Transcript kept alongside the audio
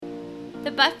The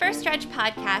But First Stretch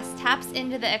podcast taps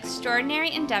into the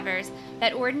extraordinary endeavors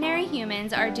that ordinary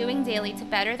humans are doing daily to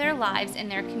better their lives and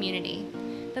their community.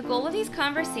 The goal of these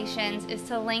conversations is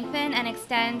to lengthen and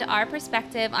extend our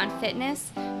perspective on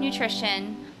fitness,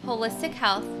 nutrition, holistic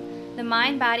health, the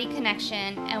mind-body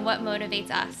connection, and what motivates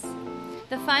us.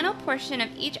 The final portion of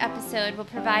each episode will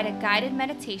provide a guided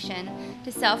meditation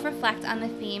to self-reflect on the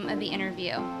theme of the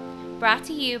interview. Brought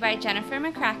to you by Jennifer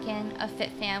McCracken of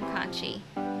FitFam Conchi.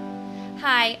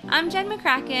 Hi, I'm Jen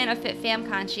McCracken of FitFam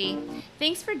Conchi.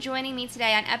 Thanks for joining me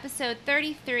today on episode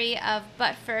 33 of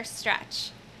But First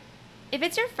Stretch. If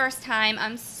it's your first time,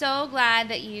 I'm so glad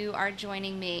that you are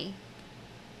joining me.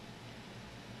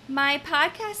 My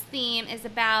podcast theme is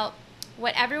about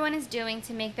what everyone is doing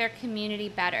to make their community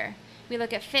better. We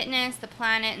look at fitness, the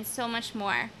planet, and so much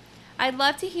more. I'd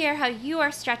love to hear how you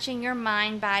are stretching your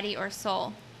mind, body, or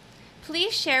soul.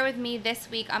 Please share with me this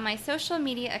week on my social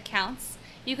media accounts.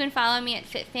 You can follow me at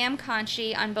FitFam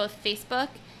Conchi on both Facebook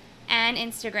and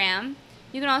Instagram.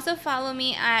 You can also follow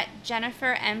me at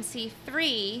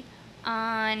JenniferMC3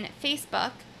 on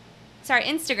Instagram,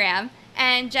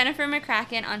 and Jennifer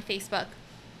McCracken on Facebook.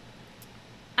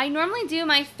 I normally do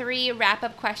my 3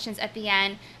 wrap-up questions at the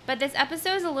end, but this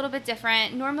episode is a little bit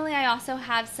different. Normally I also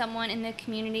have someone in the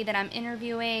community that I'm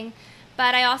interviewing,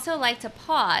 but I also like to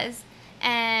pause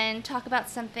and talk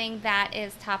about something that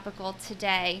is topical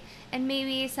today and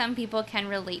maybe some people can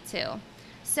relate to.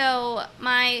 So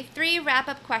my 3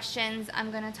 wrap-up questions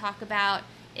I'm going to talk about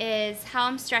is how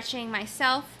I'm stretching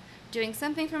myself, doing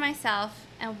something for myself,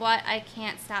 and what I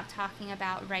can't stop talking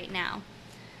about right now.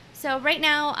 So right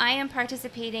now I am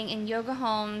participating in Yoga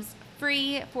Home's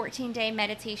free 14-day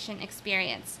meditation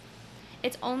experience.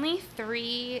 It's only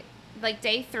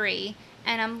day 3,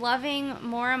 and I'm loving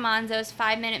Maura Manzo's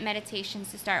 5-minute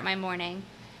meditations to start my morning.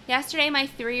 Yesterday my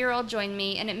 3-year-old joined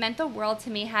me, and it meant the world to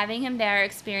me having him there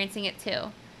experiencing it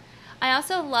too. I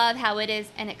also love how it is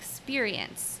an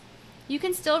experience. You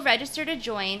can still register to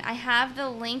join. I have the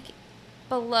link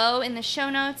below in the show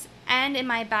notes and in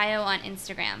my bio on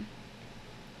Instagram.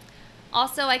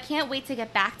 Also, I can't wait to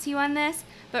get back to you on this,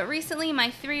 but recently my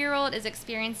 3-year-old is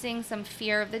experiencing some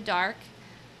fear of the dark.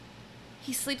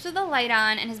 He sleeps with the light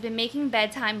on and has been making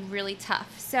bedtime really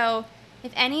tough. So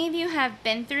if any of you have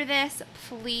been through this,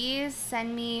 please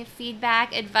send me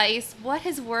feedback, advice, what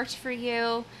has worked for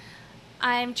you.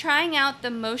 I'm trying out the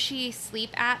Moshi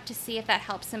sleep app to see if that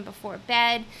helps him before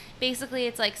bed. Basically,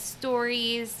 it's like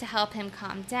stories to help him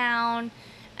calm down.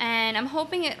 And I'm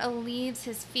hoping it alleviates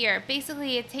his fear.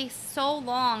 Basically, it takes so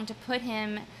long to put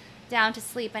him down to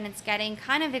sleep, and it's getting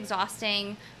kind of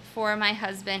exhausting for my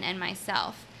husband and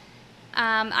myself.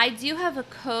 I do have a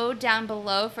code down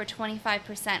below for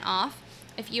 25% off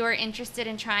if you are interested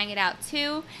in trying it out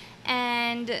too.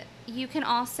 And you can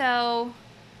also,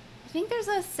 I think there's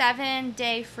a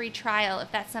 7-day free trial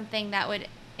if that's something that would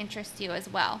interest you as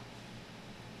well.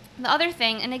 The other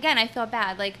thing, and again, I feel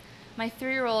bad, my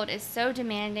 3-year-old is so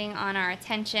demanding on our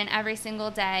attention every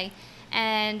single day,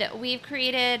 and we've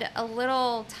created a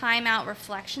little timeout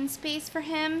reflection space for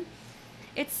him.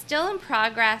 It's still in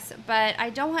progress, but I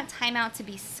don't want timeout to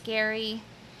be scary.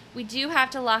 We do have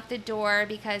to lock the door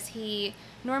because he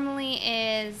normally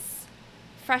is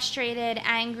frustrated,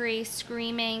 angry,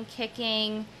 screaming,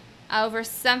 kicking over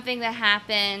something that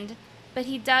happened, but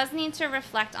he does need to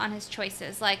reflect on his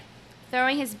choices, like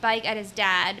throwing his bike at his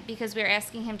dad because we were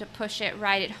asking him to push it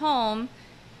right at home.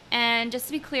 And just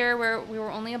to be clear, we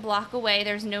were only a block away.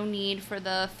 There's no need for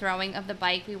the throwing of the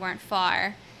bike. We weren't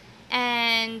far.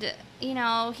 And,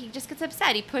 he just gets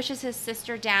upset. He pushes his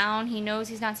sister down. He knows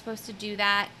he's not supposed to do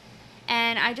that.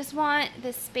 And I just want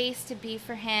this space to be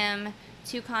for him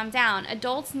to calm down.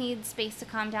 Adults need space to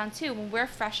calm down too. When we're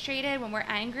frustrated, when we're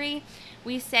angry,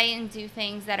 we say and do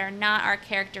things that are not our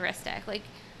characteristic.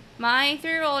 My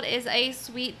 3-year-old is a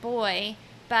sweet boy,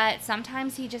 but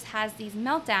sometimes he just has these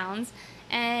meltdowns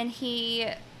and he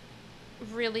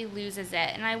really loses it.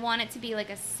 And I want it to be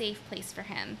a safe place for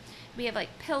him. We have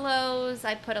pillows.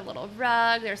 I put a little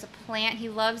rug. There's a plant. He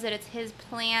loves it. It's his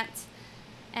plant.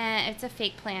 And it's a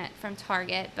fake plant from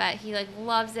Target, but he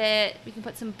loves it. We can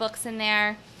put some books in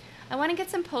there. I want to get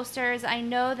some posters. I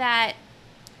know that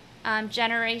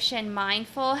Generation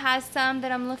Mindful has some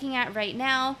that I'm looking at right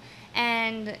now.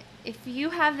 And if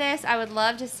you have this, I would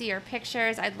love to see your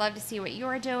pictures. I'd love to see what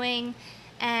you're doing.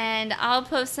 And I'll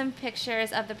post some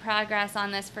pictures of the progress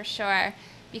on this for sure.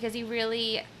 Because he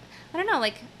really, I don't know,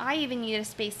 I even need a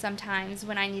space sometimes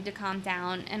when I need to calm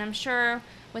down. And I'm sure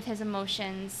with his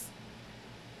emotions,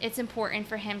 it's important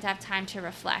for him to have time to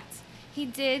reflect. He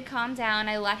did calm down.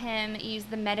 I let him use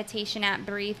the meditation app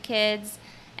Breathe Kids.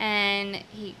 And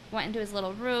he went into his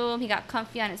little room. He got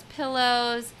comfy on his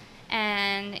pillows,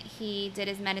 and he did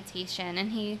his meditation.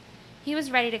 And he was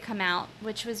ready to come out,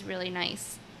 which was really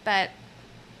nice. But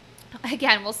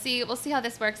again, we'll see how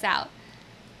this works out.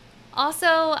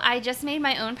 Also, I just made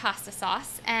my own pasta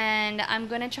sauce, and I'm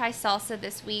going to try salsa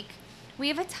this week. We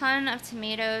have a ton of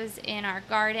tomatoes in our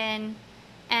garden,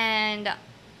 and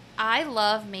I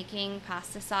love making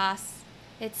pasta sauce.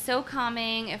 It's so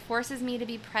calming. It forces me to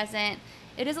be present.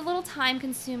 It is a little time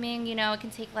consuming, it can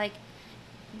take like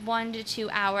 1 to 2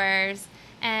 hours.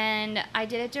 And I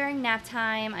did it during nap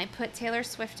time. I put Taylor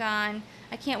Swift on.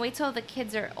 I can't wait till the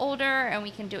kids are older and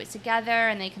we can do it together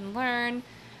and they can learn.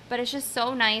 But it's just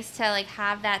so nice to like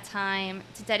have that time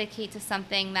to dedicate to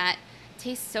something that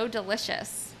tastes so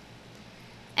delicious.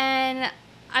 And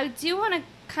I do want to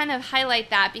kind of highlight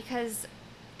that because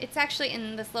it's actually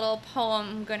in this little poem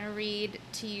I'm going to read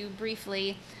to you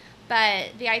briefly.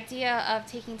 But the idea of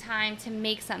taking time to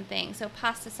make something, so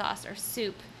pasta sauce or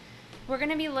soup, we're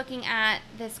going to be looking at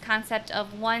this concept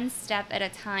of one step at a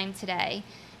time today.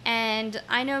 And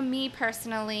I know me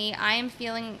personally, I am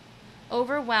feeling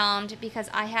overwhelmed because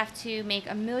I have to make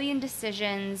a million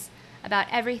decisions about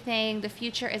everything. The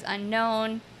future is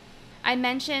unknown. I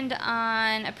mentioned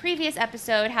on a previous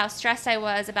episode how stressed I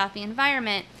was about the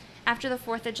environment after the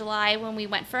 4th of July when we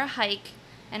went for a hike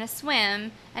and a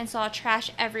swim and saw trash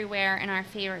everywhere in our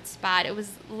favorite spot. It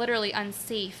was literally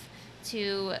unsafe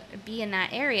to be in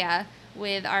that area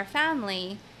with our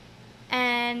family.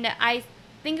 And I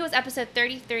think it was episode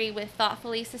 33 with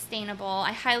Thoughtfully Sustainable.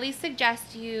 I highly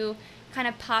suggest you kind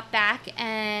of pop back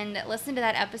and listen to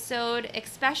that episode,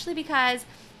 especially because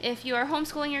if you are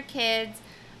homeschooling your kids,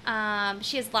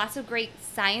 she has lots of great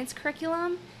science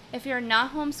curriculum. If you're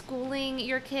not homeschooling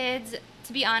your kids,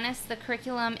 to be honest, the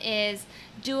curriculum is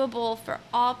doable for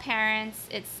all parents.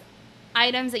 It's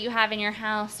items that you have in your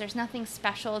house. There's nothing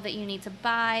special that you need to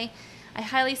buy. I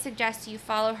highly suggest you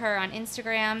follow her on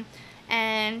Instagram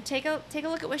and take a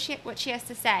look at what she has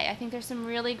to say. I think there's some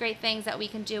really great things that we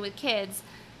can do with kids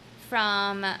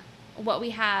from what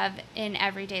we have in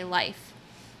everyday life.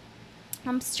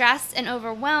 I'm stressed and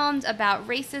overwhelmed about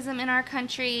racism in our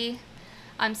country.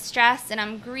 I'm stressed and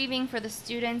I'm grieving for the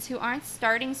students who aren't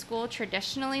starting school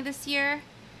traditionally this year.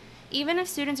 Even if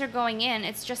students are going in,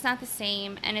 it's just not the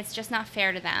same and it's just not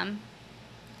fair to them.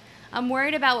 I'm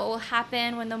worried about what will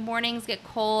happen when the mornings get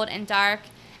cold and dark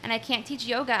and I can't teach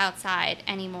yoga outside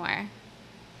anymore.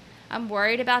 I'm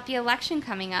worried about the election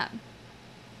coming up.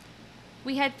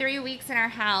 We had 3 weeks in our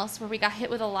house where we got hit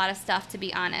with a lot of stuff, to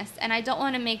be honest. And I don't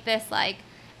want to make this like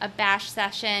a bash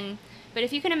session, but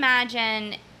if you can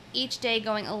imagine each day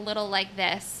going a little like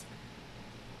this.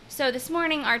 So this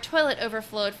morning our toilet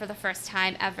overflowed for the first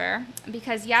time ever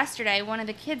because yesterday one of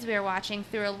the kids we were watching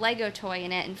threw a Lego toy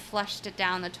in it and flushed it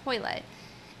down the toilet.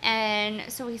 And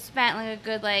so we spent like a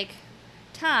good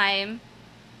time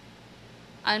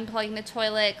unplugging the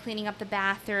toilet, cleaning up the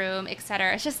bathroom,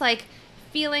 etc. It's just like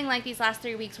feeling like these last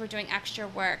 3 weeks we're doing extra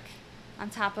work on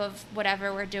top of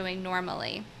whatever we're doing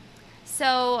normally.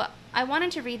 So I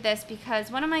wanted to read this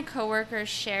because one of my coworkers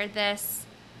shared this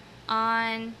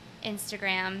on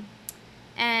Instagram,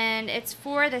 and it's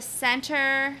for the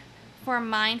Center for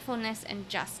Mindfulness and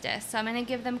Justice. So I'm going to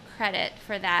give them credit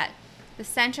for that. The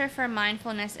Center for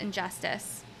Mindfulness and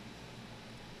Justice.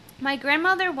 My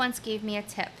grandmother once gave me a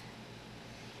tip.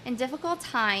 In difficult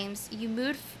times, you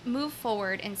move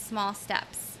forward in small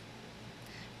steps.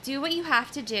 Do what you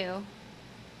have to do,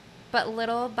 but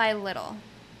little by little.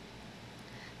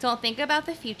 Don't think about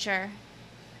the future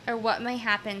or what may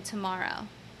happen tomorrow.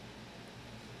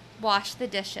 Wash the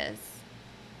dishes.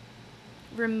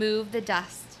 Remove the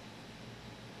dust.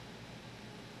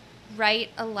 Write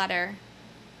a letter.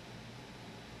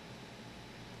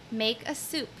 Make a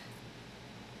soup.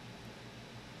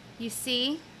 You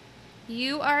see,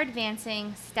 you are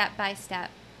advancing step by step.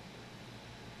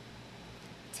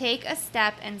 Take a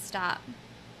step and stop.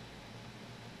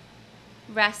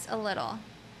 Rest a little.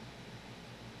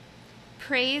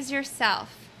 Praise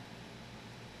yourself.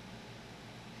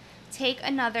 Take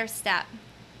another step.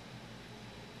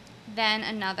 Then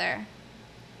another.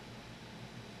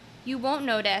 You won't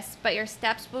notice, but your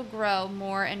steps will grow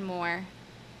more and more.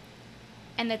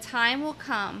 And the time will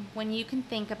come when you can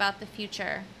think about the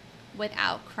future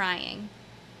without crying.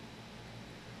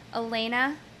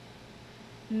 Elena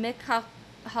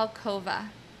Mikhalkova.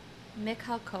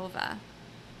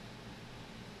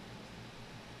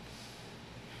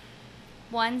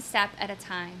 One step at a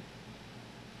time.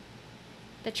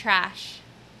 The trash.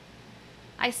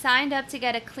 I signed up to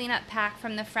get a cleanup pack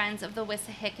from the Friends of the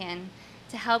Wissahickon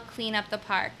to help clean up the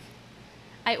park.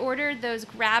 I ordered those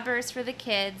grabbers for the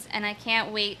kids, and I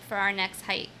can't wait for our next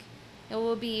hike. It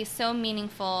will be so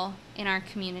meaningful in our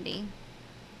community.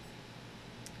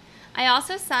 I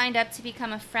also signed up to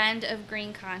become a friend of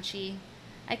Green Conchi.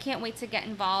 I can't wait to get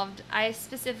involved. I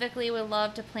specifically would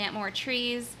love to plant more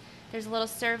trees. There's a little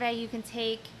survey you can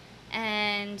take,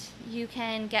 and you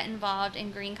can get involved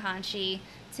in Green Conchi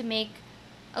to make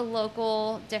a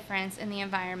local difference in the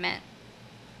environment.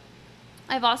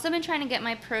 I've also been trying to get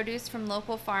my produce from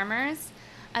local farmers.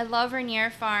 I love Rainier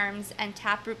Farms and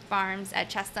Taproot Farms at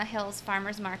Chestnut Hills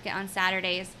Farmers Market on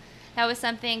Saturdays. That was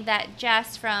something that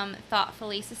Jess from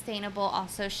Thoughtfully Sustainable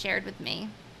also shared with me.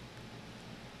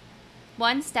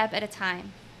 One step at a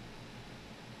time.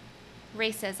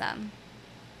 Racism.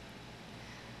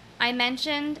 I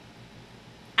mentioned,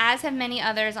 as have many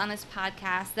others on this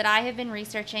podcast, that I have been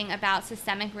researching about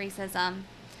systemic racism,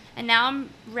 and now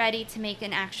I'm ready to make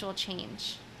an actual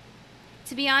change.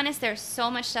 To be honest, there's so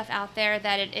much stuff out there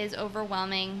that it is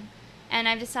overwhelming, and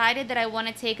I've decided that I want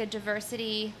to take a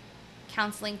diversity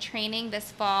counseling training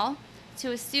this fall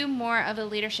to assume more of a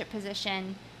leadership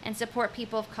position and support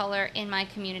people of color in my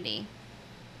community.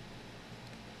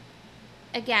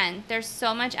 Again, there's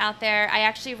so much out there. I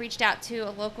actually reached out to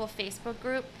a local Facebook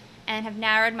group and have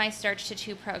narrowed my search to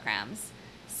 2 programs.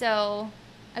 So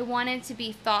I wanted to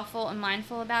be thoughtful and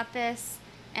mindful about this,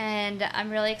 and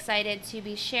I'm really excited to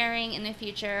be sharing in the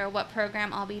future what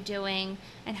program I'll be doing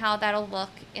and how that'll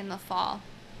look in the fall.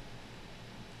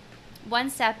 One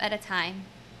step at a time.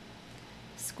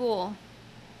 School.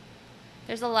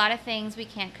 There's a lot of things we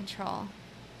can't control,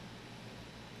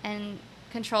 and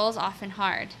control is often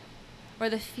hard, or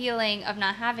the feeling of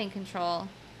not having control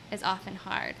is often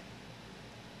hard.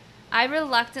 I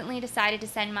reluctantly decided to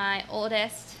send my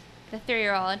oldest, the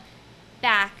 3-year-old,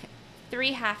 back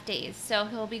 3 half days. So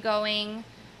he'll be going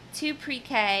to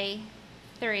pre-K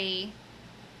 3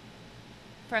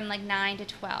 from like 9 to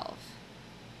 12.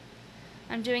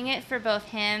 I'm doing it for both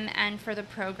him and for the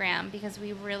program because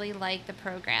we really like the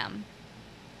program.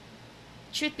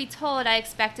 Truth be told, I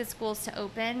expected schools to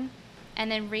open and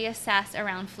then reassess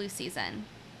around flu season.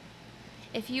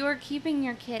 If you are keeping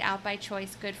your kid out by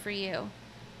choice, good for you.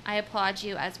 I applaud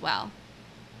you as well.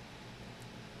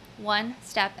 One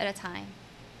step at a time.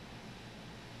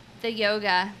 The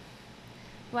yoga.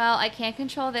 Well, I can't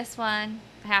control this one.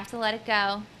 I have to let it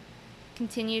go.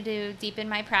 Continue to deepen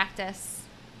my practice.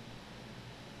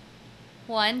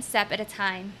 One step at a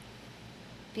time.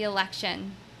 The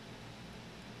election.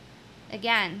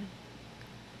 Again,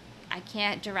 I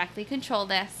can't directly control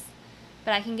this,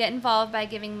 but I can get involved by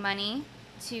giving money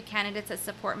to candidates that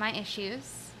support my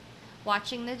issues,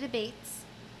 watching the debates,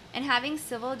 and having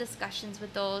civil discussions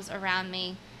with those around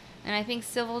me. And I think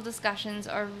civil discussions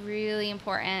are really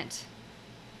important.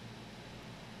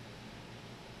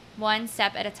 One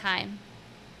step at a time.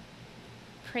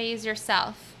 Praise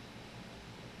yourself.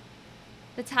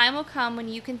 The time will come when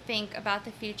you can think about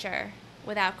the future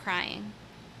without crying.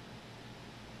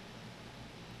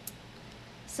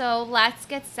 So let's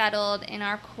get settled in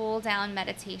our cool down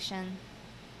meditation.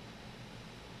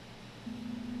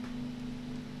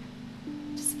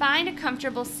 Just find a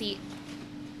comfortable seat.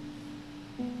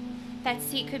 That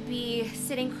seat could be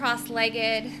sitting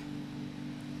cross-legged,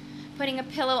 putting a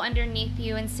pillow underneath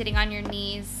you and sitting on your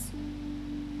knees.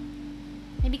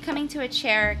 Maybe coming to a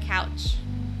chair or couch.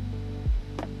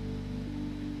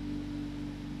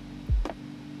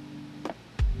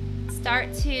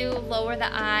 Start to lower the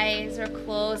eyes or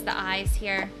close the eyes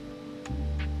here.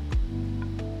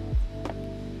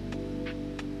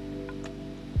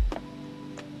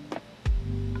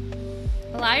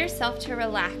 Allow yourself to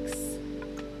relax.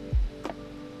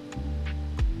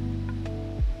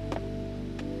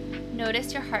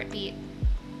 Notice your heartbeat.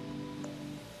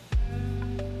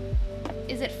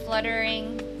 Is it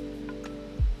fluttering?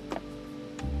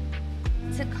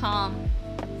 Is it calm?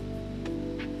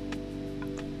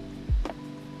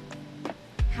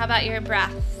 How about your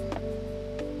breath?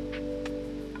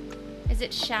 Is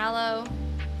it shallow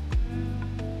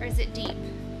or is it deep?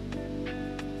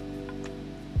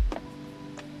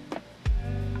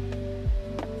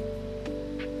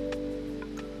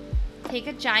 Take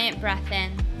a giant breath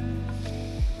in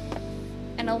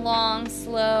and a long,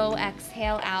 slow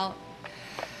exhale out.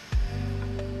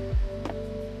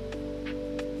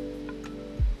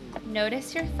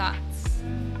 Notice your thoughts.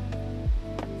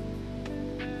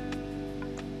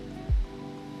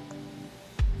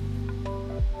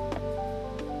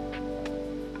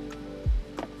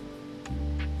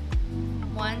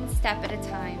 One step at a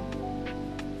time.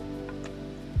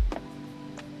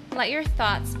 Let your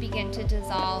thoughts begin to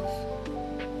dissolve.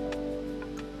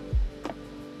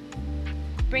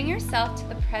 Bring yourself to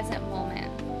the present moment.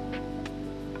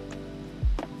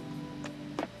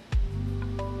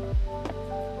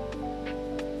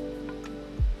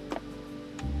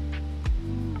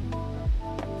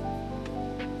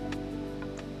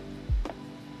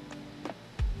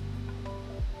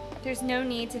 There's no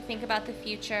need to think about the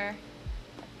future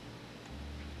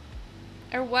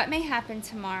or what may happen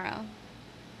tomorrow.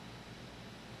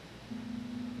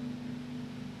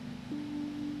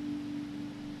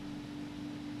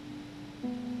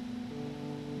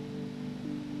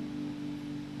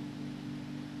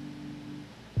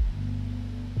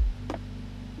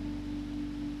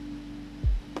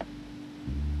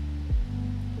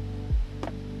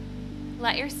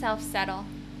 Let yourself settle.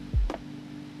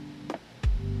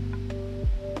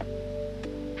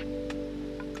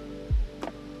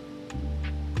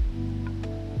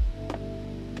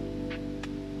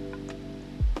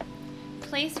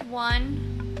 Place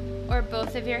one or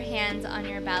both of your hands on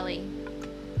your belly.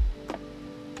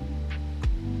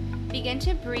 Begin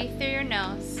to breathe through your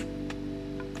nose,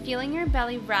 feeling your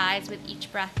belly rise with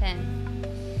each breath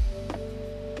in.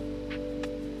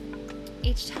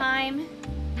 Each time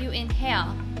you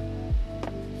inhale,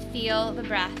 feel the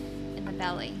breath in the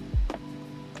belly.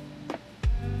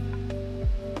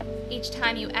 Each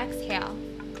time you exhale,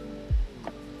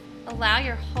 allow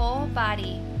your whole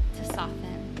body to soften.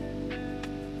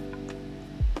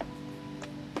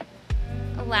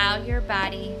 Allow your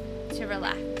body to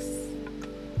relax.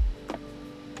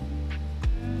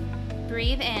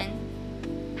 Breathe in,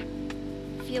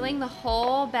 feeling the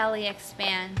whole belly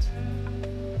expand.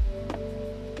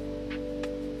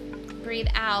 Breathe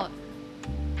out,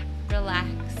 relax.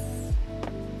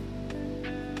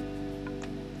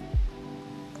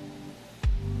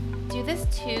 Do this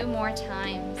 2 more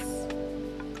times.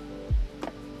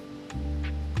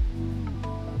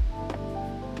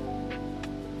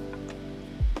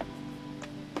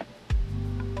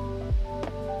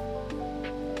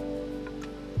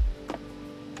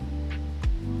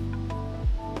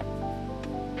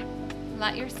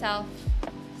 Let yourself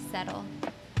settle.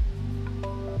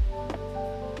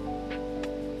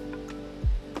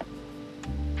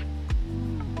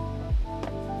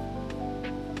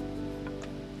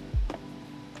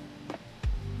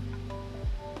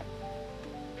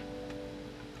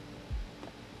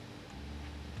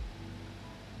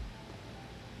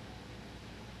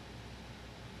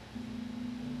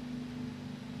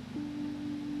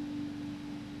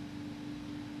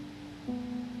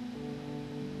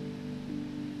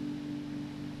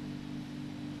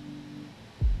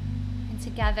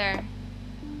 Together,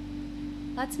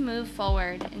 let's move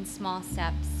forward in small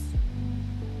steps.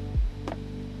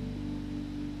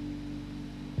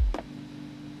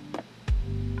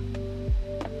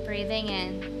 Breathing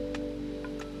in,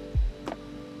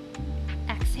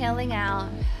 exhaling out,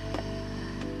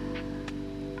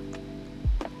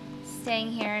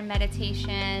 staying here in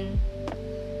meditation,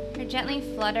 or gently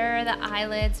flutter the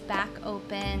eyelids back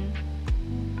open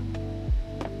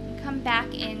and come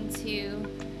back into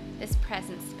this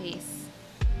present space.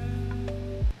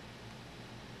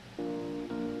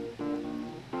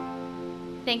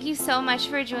 Thank you so much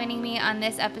for joining me on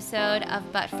this episode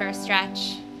of But First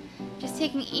Stretch. Just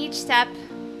taking each step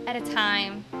at a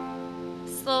time.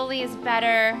 Slowly is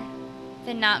better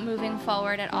than not moving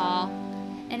forward at all.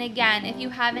 And again, if you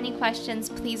have any questions,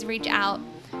 please reach out.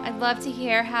 I'd love to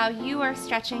hear how you are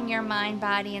stretching your mind,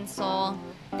 body, and soul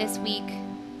this week,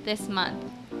 this month.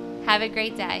 Have a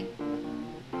great day.